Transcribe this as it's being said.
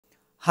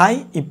Hi,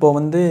 இப்போ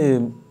வந்து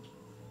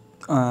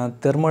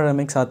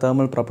thermodynamics or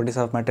thermal properties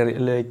of matter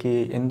இல்லைக்கு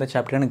எந்த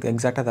சாப்டர் எனக்கு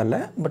எக்ஸாக்டாக தெரியல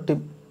but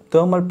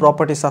thermal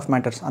properties of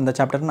matters அந்த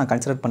சாப்டர் நான்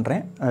கன்சிடர்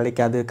பண்ணுறேன்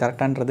லைக் அது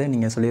கரெக்டானது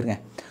நீங்கள் சொல்லிருங்க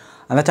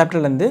அந்த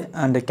சாப்டர்லேருந்து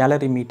அண்ட்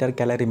கேலரிமீட்டர்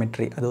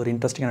கேலரிமெட்ரி அது ஒரு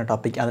இன்ட்ரெஸ்டிங்கான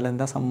டாபிக்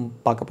அதுலேருந்து தான் சம்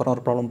பார்க்க போகிறோம்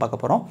ஒரு ப்ராப்ளம்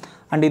பார்க்க போகிறோம்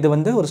அண்ட் இது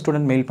வந்து ஒரு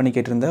ஸ்டூடெண்ட் மெயில் பண்ணி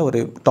கேட்டிருந்த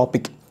ஒரு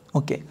டாபிக்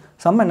ஓகே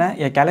சம் என்ன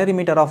a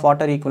calorimeter of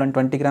water equivalent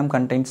 20 gram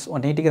contains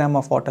 180 gram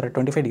of water at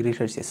 25 degrees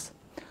Celsius.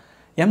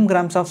 M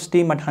grams of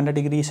steam at 100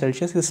 degrees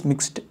Celsius is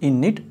mixed in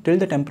it till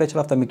the temperature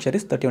of the mixture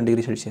is 31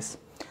 degrees Celsius.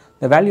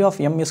 The value of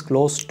M is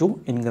close to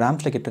in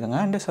grams like it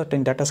and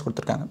certain data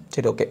கொடுத்திருக்காங்க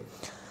சரி okay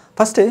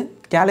first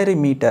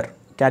calorimeter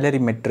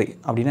calorimetry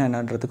அப்படினா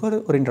என்னன்றதுக்கு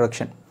ஒரு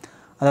introduction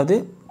அதாவது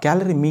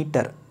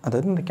calorimeter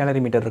அதாவது இந்த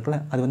calorimeter இருக்குல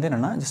அது வந்து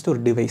என்னன்னா just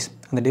ஒரு டிவைஸ்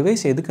அந்த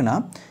டிவைஸ் எதுக்குனா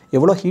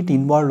எவ்வளவு ஹீட்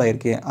இன்வால்வ்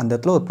ஆயிருக்கு அந்த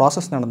இடத்துல ஒரு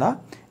process நடந்தா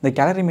இந்த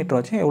calorimeter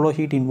வச்சு எவ்வளவு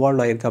ஹீட்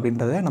இன்வால்வ் ஆயிருக்கு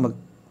அப்படின்றதை நம்ம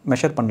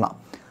மெஷர் பண்ணலாம்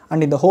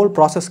and in the whole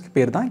process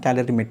பேர் தான்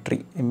calorimetry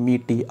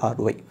METRY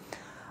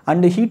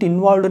and heat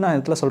involved னா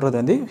இதல சொல்றது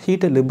வந்து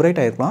heat liberate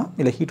ஆயிருக்கலாம்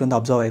இல்ல heat வந்து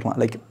absorb ஆயிருக்கலாம்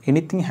like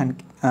anything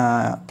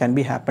can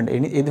be happened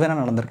எது வேணா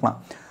நடந்திருக்கலாம்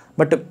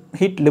பட்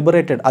heat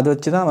liberated அது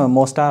வச்சு தான்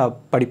மோஸ்டா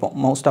படிப்போம்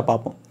மோஸ்டா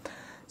பாப்போம்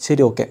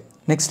சரி ஓகே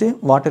நெக்ஸ்ட்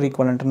வாட்டர்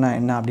ஈக்குவலன்ட்னா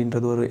என்ன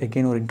அப்படின்றது ஒரு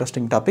again ஒரு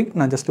இன்ட்ரஸ்டிங் டாபிக்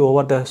நான் just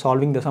over the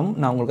solving the sum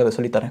நான் உங்களுக்கு அத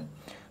சொல்லி தரேன்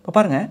இப்ப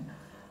பாருங்க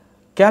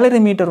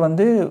calorimeter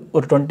வந்து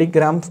ஒரு 20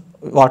 gram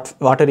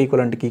water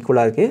equivalent க்கு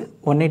ஈக்குவலா இருக்கு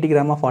 180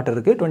 gram of water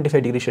இருக்கு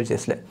 25 degree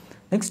Celsius ல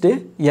next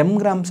m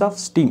grams of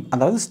steam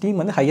அதாவது steam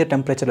வந்து higher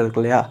temperature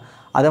இருக்கு இல்லையா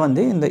அத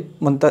வந்து இந்த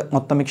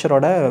மொத்த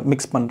மிக்சரோட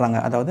mix பண்றாங்க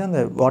அதாவது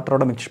அந்த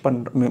வாட்டரோட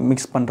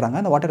mix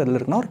பண்றாங்க அந்த வாட்டர் எதுல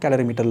இருக்குனா ஒரு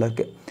calorimeterல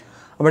இருக்கு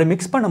அப்படி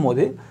mix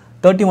பண்ணும்போது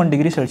 31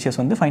 degree Celsius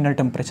வந்து ஃபைனல்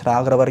டெம்பரேச்சர்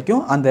ஆகுற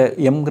வரைக்கும் அந்த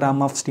m gram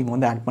of steam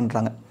வந்து ஆட்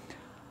பண்றாங்க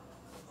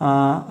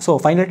so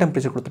final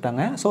temperature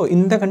கொடுத்துட்டாங்க so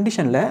இந்த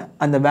கண்டிஷன்ல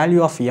அந்த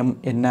value of m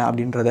என்ன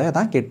அப்படின்றதை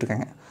தான்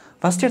கேட்டிருக்காங்க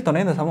ஃபர்ஸ்ட்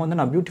எடுத்தோனே இந்த சம் வந்து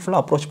நான் பியூட்டிஃபுல்லா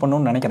அப்ரோச்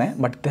பண்ணனும்னு நினைக்கிறேன்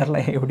பட் தெரியல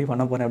எப்படி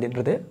பண்ண போறேன்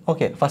அப்படின்றது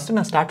ஓகே ஃபர்ஸ்ட்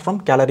நான் ஸ்டார்ட் फ्रॉम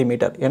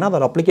calorimeter ஏனா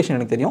அதோட அப்ளிகேஷன்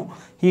எனக்கு தெரியும்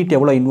ஹீட்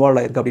எவ்வளவு இன்வால்வ்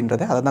ஆயிருக்கு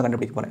அப்படின்றதை அத தான்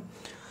கண்டுபிடிக்க போறேன்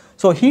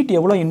so ஹீட்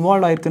எவ்வளவு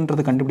இன்வால்வ்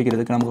ஆயிருக்குன்றது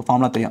கண்டுபிடிக்கிறதுக்கு நமக்கு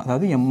ஃபார்முலா தெரியும்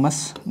அதாவது ms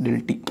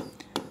ΔT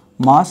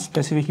mass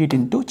specific heat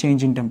into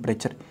change in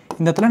temperature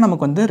இந்த இடத்துல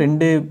நமக்கு வந்து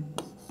ரெண்டு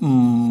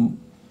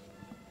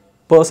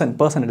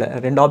person இல்ல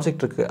ரெண்டு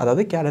ஆப்ஜெக்ட் இருக்கு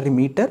அதாவது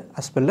calorimeter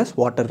as well as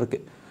water இருக்கு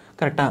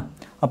கரெக்ட்டா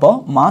அப்போ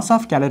mass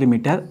of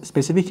calorimeter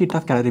specific heat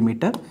of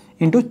calorimeter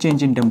into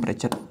change in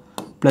temperature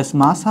plus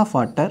mass of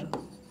water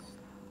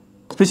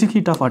specific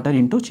heat of water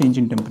into change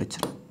in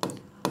temperature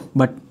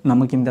but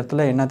நமக்கு இந்த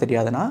இடத்துல என்ன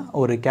தெரியாதுனா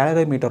ஒரு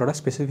calorimeterோட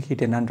specific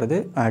heat என்னன்றது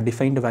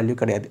defined value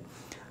கிடையாது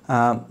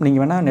நீங்க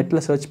வேணா நெட்ல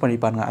சர்ச் பண்ணி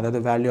பாருங்க அதாவது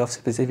value of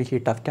specific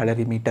heat of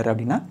calorimeter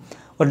அப்படினா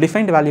ஒரு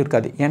defined value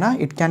இருக்காது ஏனா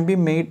it can be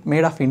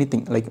made of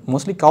anything like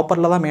mostly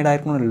copperல தான் மேட்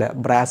ஆயிருக்கணும் இல்ல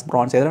brass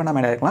bronze எதுல வேணா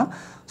மேட் ஆயிருக்கலாம்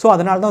சோ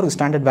அதனால தான் ஒரு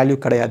ஸ்டாண்டர்ட் வேல்யூ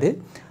கிடையாது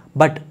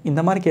பட்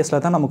இந்த மாதிரி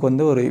கேஸ்ல தான் நமக்கு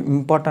வந்து ஒரு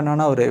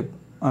இம்பார்ட்டன்ட்டான ஒரு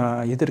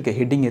இது இருக்கு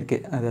ஹெட்டிங் இருக்கு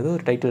அதாவது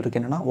ஒரு டைட்டில் இருக்கு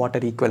என்னன்னா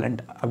வாட்டர்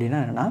ஈக்குவலன்ட் அப்படினா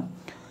என்னன்னா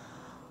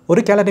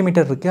ஒரு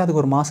calorimeter இருக்கு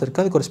அதுக்கு ஒரு மாஸ்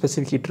இருக்கு அதுக்கு ஒரு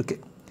ஸ்பெசிஃபிக் ஹீட் இருக்கு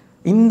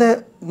இந்த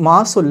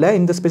மாஸ் உள்ள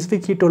இந்த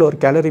ஸ்பெசிஃபிக் ஹீட் உள்ள ஒரு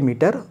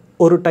calorimeter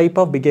ஒரு டைப்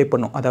ஆஃப் பிஹேவ்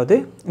பண்ணும் அதாவது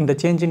இந்த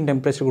சேஞ்ச் இன்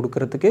டெம்பரேச்சர்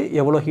கொடுக்கிறதுக்கு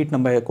எவ்வளவு ஹீட்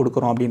நம்ம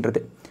கொடுக்கிறோம்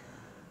அப்படின்றது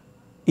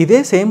இதே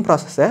same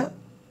process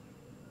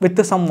with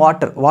some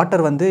water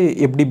வந்து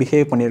எப்படி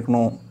பிஹேவ்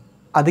பண்ணிருக்கணும்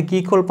அதுக்கு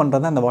ஈக்குவல்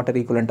பண்றது அந்த வாட்டர்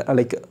ஈக்குவலன்ட்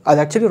லைக்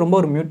அது एक्चुअली ரொம்ப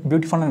ஒரு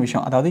பியூட்டிஃபுல்லான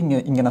விஷயம் அதாவது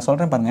இங்க நான்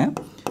சொல்றேன் பாருங்க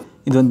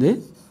இது வந்து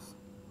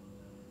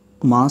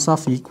mass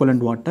of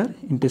equivalent water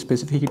into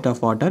specific heat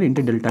of water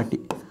into delta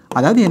T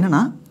அதாவது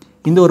என்னன்னா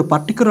இந்த ஒரு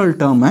பர்టిక్యులர்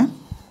டேர்மை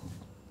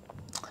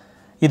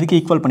இதுக்கு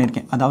ஈக்குவல்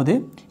பண்ணிருக்கேன் அதாவது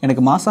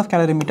எனக்கு mass of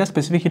calorimeter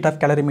specific heat of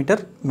calorimeter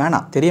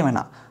வேணாம் தெரிய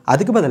வேணாம்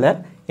அதுக்கு பதிலா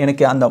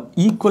எனக்கு அந்த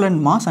equivalent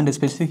mass and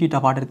specific heat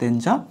of water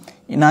தெரிஞ்சா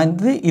நான்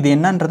இது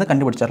என்னன்றதை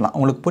கண்டுபிடிச்சிரலாம்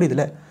உங்களுக்கு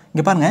புரியுதுல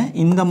இங்க பாருங்க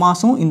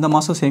இந்த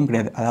மாஸும் சேம்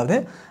கிடையாது அதாவது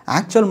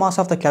actual mass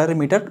of the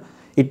calorimeter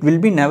it will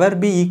be never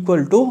be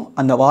equal to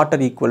அந்த water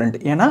equivalent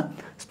ஏனா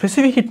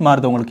specific heat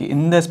மாறுது உங்களுக்கு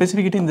இந்த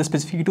specific heat இந்த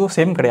specific heat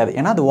சேம் கிடையாது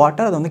ஏனா அது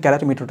water அது வந்து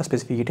calorimeter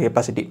specific heat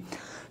capacity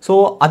so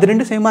அது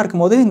ரெண்டு சேமா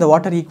இருக்கும்போது இந்த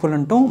water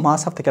ஈக்குவலன்ட்டும்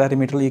mass of the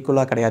calorimeter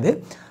ஈக்குவலா கிடையாது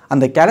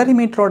அந்த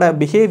calorimeterோட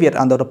behavior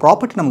அந்த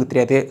ப்ராப்பர்ட்டி நமக்கு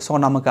தெரியாது சோ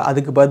நமக்கு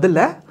அதுக்கு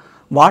பதிலா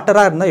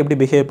வாட்டரா இருந்தா எப்படி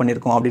பிஹேவ்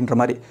பண்ணிருக்கும் அப்படின்ற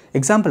மாதிரி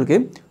எக்ஸாம்பிளுக்கு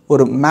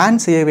ஒரு மேன்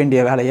செய்ய வேண்டிய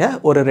வேலையை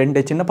ஒரு ரெண்டு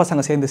சின்ன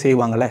பசங்க சேர்ந்து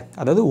செய்வாங்கல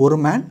அதாவது ஒரு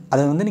மேன்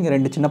அதை வந்து நீங்க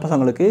ரெண்டு சின்ன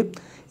பசங்களுக்கு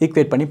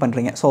ஈக்குவேட் பண்ணி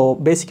பண்றீங்க சோ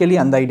பேசிக்கலி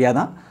அந்த ஐடியா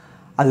தான்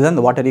அதுதான்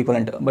அந்த வாட்டர்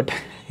ஈக்குவலன்ட் பட்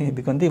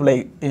இதுக்கு வந்து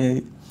இவ்வளவு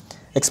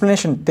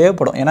எக்ஸ்பிளனேஷன்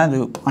தேவைப்படும் ஏனா அது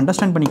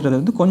அண்டர்ஸ்டாண்ட் பண்ணிக்கிறது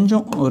வந்து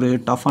கொஞ்சம் ஒரு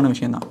டஃப்பான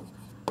விஷயம் தான்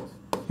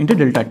into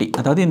delta T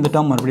அதாவது இந்த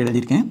டேர்ம் மறுபடியும்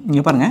எழுதி இருக்கேன்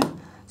இங்க பாருங்க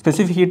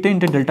specific heat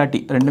into delta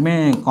T ரெண்டுமே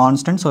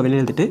கான்ஸ்டன்ட் சோ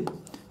வெளிய எழுதிட்டு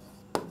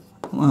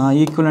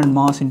equivalent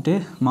mass into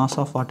mass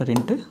of water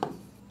into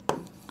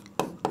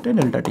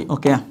delta T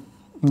okay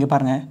இங்க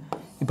பாருங்க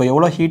இப்போ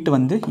எவ்வளவு ஹீட்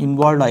வந்து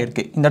இன்வால்வ்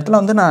ஆயிருக்கு இந்த இடத்துல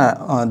வந்து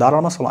நான்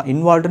தாராளமா சொல்லலாம்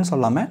இன்வால்வ்ட்னு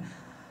சொல்லாம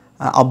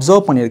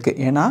அப்சர்வ் பண்ணிருக்கு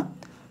ஏனா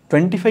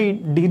 25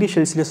 degree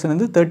Celsius ல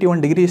இருந்து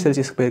 31 degree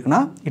Celsius போயிருக்குனா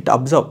இட்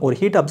அப்சர்வ் ஒரு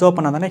ஹீட் அப்சர்வ்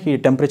பண்ணாதானே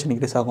ஹீட் டெம்பரேச்சர்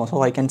இன்கிரீஸ் ஆகும்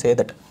so I can say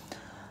that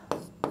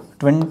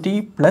 20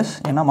 plus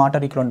ஏன்னா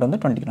வாட்டர் ஈக்குவலண்ட் வந்து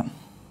 20 கிராம்.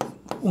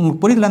 உங்களுக்கு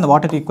புரியுதுல அந்த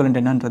வாட்டர் ஈக்குவலண்ட்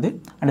என்னன்றது.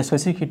 அண்ட்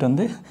ஸ்பெசிஃபிக் ஹீட்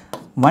வந்து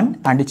 1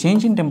 அண்ட்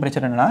சேஞ்ச் இன்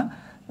டெம்பரேச்சர் என்னன்னா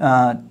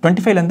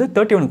 25லேருந்து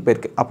 31க்கு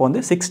போயிருக்கு. அப்போ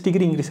வந்து 6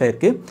 டிகிரி இன்க்ரீஸ்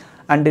ஆகிருக்கு.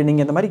 அண்டு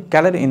நீங்கள் இந்த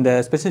மாதிரி இந்த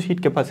ஸ்பெசிஃபிக்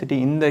ஹீட் கெப்பாசிட்டி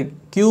இந்த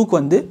கியூக்கு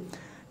வந்து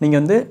நீங்கள்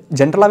வந்து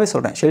ஜென்ரலாகவே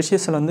சொல்கிறேன்,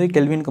 செல்சியஸில் வந்து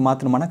கெல்வினுக்கு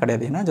மாற்றணுமானா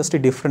கிடையாது. ஏன்னா ஜஸ்ட்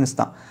டிஃப்ரென்ஸ்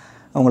தான்.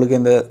 உங்களுக்கு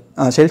இந்த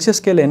செல்சியஸ்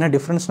ஸ்கேலில் என்ன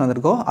டிஃப்ரென்ஸ்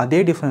நடந்திருக்கோ அதே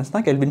டிஃப்ரென்ஸ்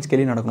தான் கெல்வின்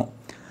ஸ்கேலையும் நடக்கணும்.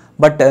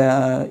 பட்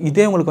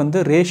இதே உங்களுக்கு வந்து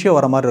ரேஷியோ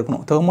வர மாதிரி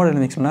இருக்கணும்.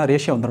 தெர்மோடைனமிக்ஸ்னால்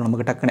ரேஷியோ வந்துடும்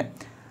நமக்கு டக்குன்னு.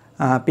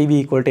 PV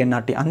 =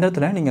 NRT அந்த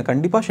இடத்துல நீங்கள்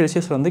கண்டிப்பாக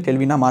செல்சியஸில் வந்து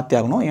கெல்வினாக மாற்றி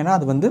ஆகணும். ஏன்னா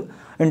அது வந்து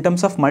இன்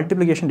டர்ம்ஸ் ஆஃப்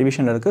மல்டிப்ளிகேஷன்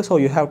டிவிஷனில் இருக்குது. So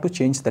you have to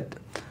change that.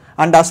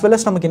 And as well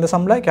as நமக்கு இந்த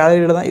சம்மில்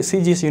கேலரியில் தான்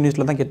CGS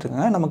யூனிட்டில் தான்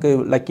கேட்டிருக்காங்க. நமக்கு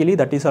luckily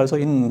that is also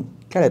in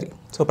gallery.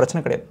 So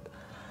பிரச்சனை கிடையாது.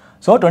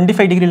 ஸோ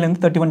 25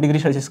 டிகிரிலேருந்து 31 டிகிரி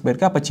செல்சியஸ்க்கு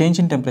போயிருக்கு. அப்போ change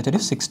in temperature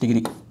is 6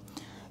 degree.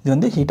 இது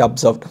வந்து ஹீட்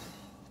அப்சர்வ்ட்.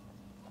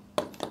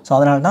 ஸோ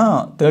அதனால தான்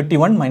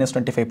 31 -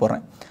 25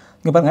 போடுறேன்.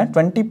 இங்கே பாருங்கள்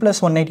 20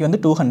 + 180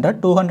 வந்து 200.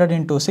 200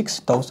 × 6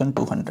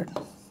 1200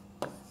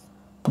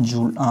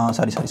 ஜூல்.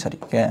 Sorry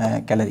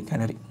gallery.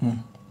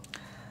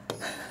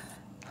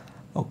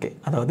 ஓகே,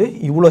 அதாவது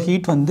இவ்வளோ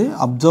ஹீட் வந்து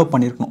அப்சர்வ்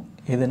பண்ணியிருக்கணும்.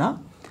 எதுனா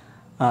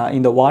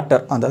இந்த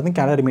வாட்டர், அதாவது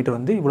கேலரிமீட்டர்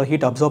வந்து இவ்வளோ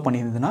ஹீட் அப்சர்வ்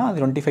பண்ணியிருந்ததுன்னா அது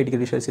 25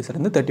 டிகிரி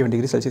செல்சியஸ்லேருந்து 31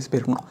 டிகிரி செல்சியஸ்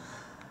போயிருக்கணும்.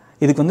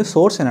 இதுக்கு வந்து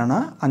சோர்ஸ் என்னென்னா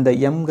அந்த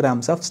m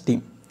கிராம்ஸ் ஆஃப்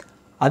ஸ்டீம்.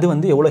 அது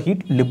வந்து எவ்வளோ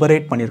ஹீட்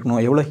லிபரேட்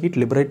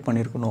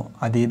பண்ணியிருக்கணும்.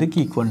 அது எதுக்கு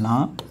ஈக்குவல்னா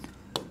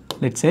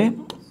லெட்ஸே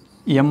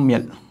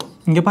ml.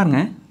 இங்கே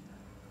பாருங்கள்,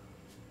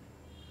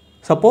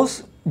 சப்போஸ்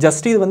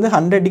ஜஸ்ட் இது வந்து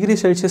 100 டிகிரி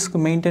செல்சியஸ்க்கு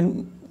மெயின்டைன்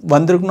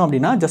வந்திருக்கணும்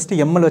அப்படின்னா ஜஸ்ட்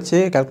ml வச்சே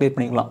கால்குலேட்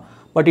பண்ணிக்கலாம்.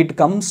 But it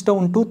comes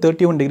down to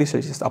 31 degree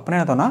Celsius. அப்படின்னா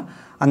என்ன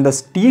அந்த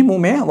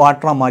ஸ்டீமுமே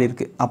வாட்டராக மாறி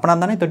இருக்குது. அப்படின்னா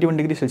தானே 31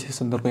 டிகிரி செல்சியஸ்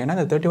வந்துருக்கும். ஏன்னா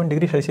இந்த 31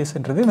 டிகிரி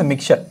செல்சியஸ்ன்றது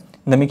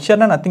இந்த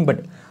மிக்சர்னா நத்திங்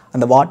பட்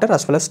அந்த water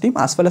as well as steam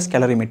as well as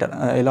calorimeter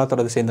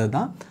எல்லாத்தோடது சேர்ந்தது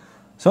தான்.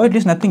 So it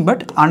is nothing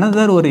but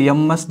another ஒரு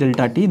ms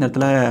ΔT இந்த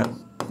இடத்துல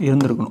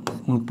இருந்திருக்கணும்.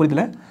 உங்களுக்கு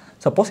புரியுதுல?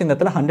 சப்போஸ் இந்த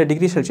இடத்துல 100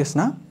 டிகிரி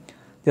செல்சியஸ்னால்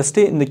ஜஸ்ட்டு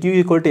இந்த Q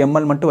 =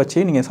 ml மட்டும் வச்சு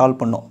நீங்கள் சால்வ்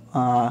பண்ணோம்.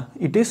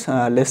 It is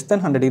less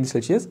than 100 degree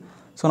Celsius.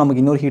 So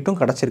நமக்கு இன்னொரு ஹீட்டும்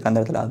கிடச்சிருக்கு அந்த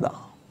இடத்துல. அதுதான்.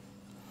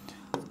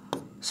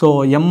 ஸோ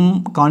m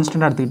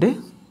கான்ஸ்டண்ட்டாக எடுத்துக்கிட்டு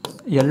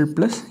L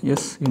 +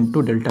 S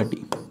 × ΔT.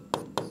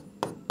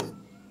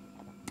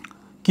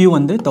 Q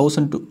வந்து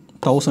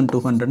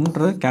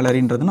 1200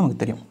 கேலரின்றது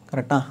நமக்கு தெரியும்.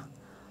 கரெக்டாக?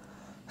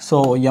 So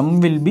m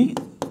will be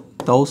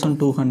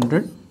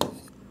 1200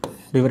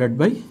 divided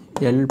by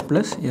L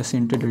 + S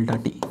 ×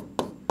 ΔT.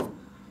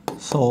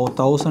 So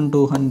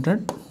 1200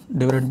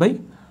 divided by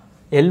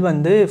L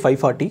வந்து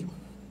 540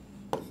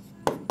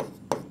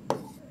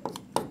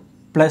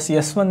 ப்ளஸ்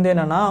S வந்து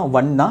என்னென்னா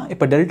 1 தான்.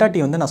 இப்போ ΔT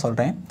வந்து நான்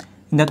சொல்கிறேன்.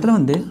 இந்த இடத்துல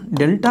வந்து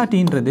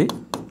ΔTன்றது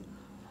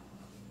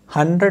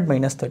 100 -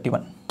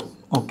 31.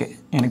 ஓகே,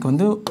 எனக்கு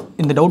வந்து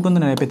இந்த டவுட்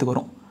வந்து நிறைய பேத்துக்கு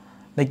வரும்.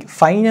 லைக்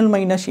ஃபைனல்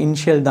மைனஸ்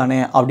இனிஷியல் தானே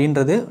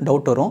அப்படின்றது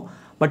டவுட் வரும்.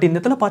 பட் இந்த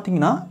இடத்துல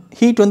பார்த்தீங்கன்னா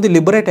ஹீட் வந்து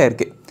லிபரேட்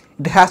ஆகிருக்கு.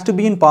 It has to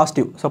be in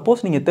positive.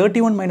 Suppose நீங்கள்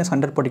 31 -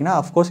 100 போட்டிங்கன்னா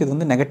அஃப்கோர்ஸ் இது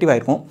வந்து நெகட்டிவ்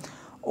ஆகிருக்கும்.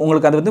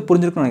 உங்களுக்கு அது வந்து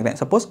புரிஞ்சிருக்குன்னு நினைக்கிறேன்.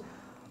 சப்போஸ்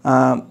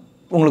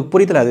உங்களுக்கு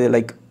புரியல, அது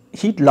லைக்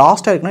ஹீட்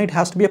லாஸ்ட்டாக இருக்குன்னா it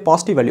has to be a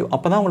positive value.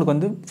 அப்போ தான் உங்களுக்கு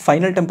வந்து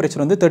ஃபைனல்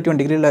டெம்பரேச்சர் வந்து 31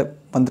 டிகிரியில்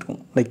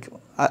வந்திருக்கும். லைக்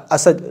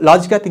அஸ் அ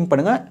லாஜிக்காக திங்க்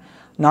பண்ணுங்கள்.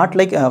 Not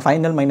like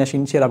final minus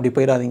initial அப்படி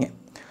போயிடாதீங்க.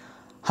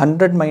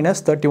 100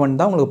 - 31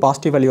 தான் உங்களுக்கு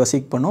பாசிட்டிவ் வேல்யூவை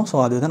சீக் பண்ணும். ஸோ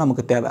அதுதான்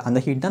நமக்கு தேவை. அந்த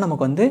ஹீட் தான்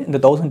நமக்கு வந்து இந்த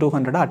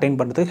 1200 அட்டைன்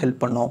பண்ணுறதுக்கு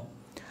ஹெல்ப் பண்ணும்.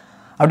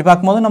 அப்படி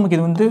பார்க்கும்போது நமக்கு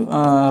இது வந்து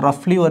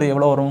ரஃப்லி ஒரு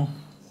எவ்வளோ வரும்?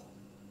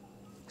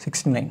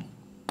 69.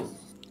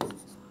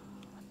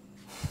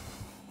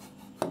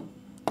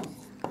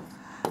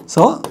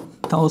 So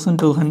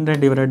 1200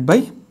 divided by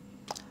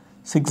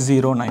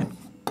 609.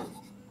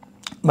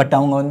 பட்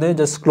அவங்க வந்து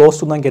ஜஸ்ட் க்ளோஸ்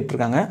டு தான்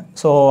கேட்டிருக்காங்க.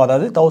 ஸோ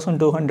அதாவது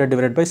 1200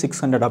 divided by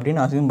 600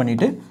 அப்படின்னு அசியூம்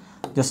பண்ணிவிட்டு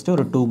ஜஸ்ட்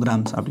ஒரு 2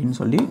 கிராம்ஸ் அப்படின்னு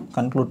சொல்லி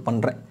கன்க்ளூட்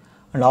பண்ணுறேன்.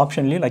 அண்ட்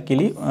ஆப்ஷன்லேயும்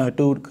லக்கிலி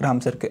 2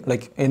 கிராம்ஸ் இருக்குது.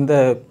 லைக் எந்த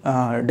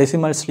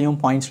டெசிமல்ஸ்லேயும்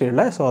பாயிண்ட்ஸ்லேயும்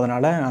இல்லை. ஸோ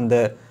அதனால் அந்த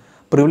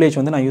ப்ரிவிலேஜ்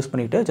வந்து நான் யூஸ்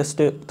பண்ணிவிட்டு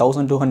just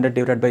 1200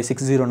 divided by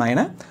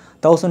 609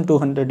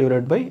 1200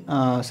 divided by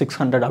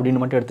 600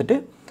 அப்படின்னு மட்டும் எடுத்துகிட்டு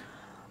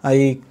I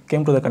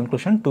came to the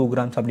conclusion 2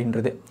 grams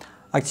அப்படின்றது.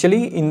 ஆக்சுவலி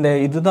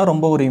இதுதான்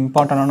ரொம்ப ஒரு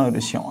இம்பார்ட்டண்டான ஒரு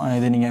விஷயம்.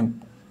 இது நீங்கள்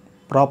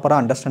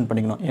ப்ராப்பராக அண்டர்ஸ்டாண்ட்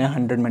பண்ணிக்கணும். ஏன்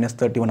 100 -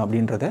 31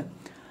 அப்படின்றது.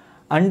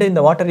 அண்டு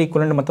இந்த வாட்டர்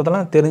ஈக்குவலண்ட்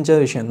மற்றதெல்லாம் தெரிஞ்ச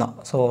விஷயந்தான்.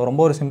 ஸோ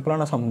ரொம்ப ஒரு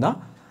சிம்பிளான சம் தான்.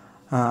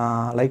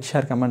 லைக்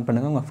ஷேர் கமெண்ட்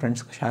பண்ணுங்கள், உங்கள்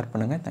ஃப்ரெண்ட்ஸ்க்கு ஷேர்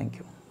பண்ணுங்கள்.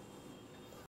 தேங்க்யூ.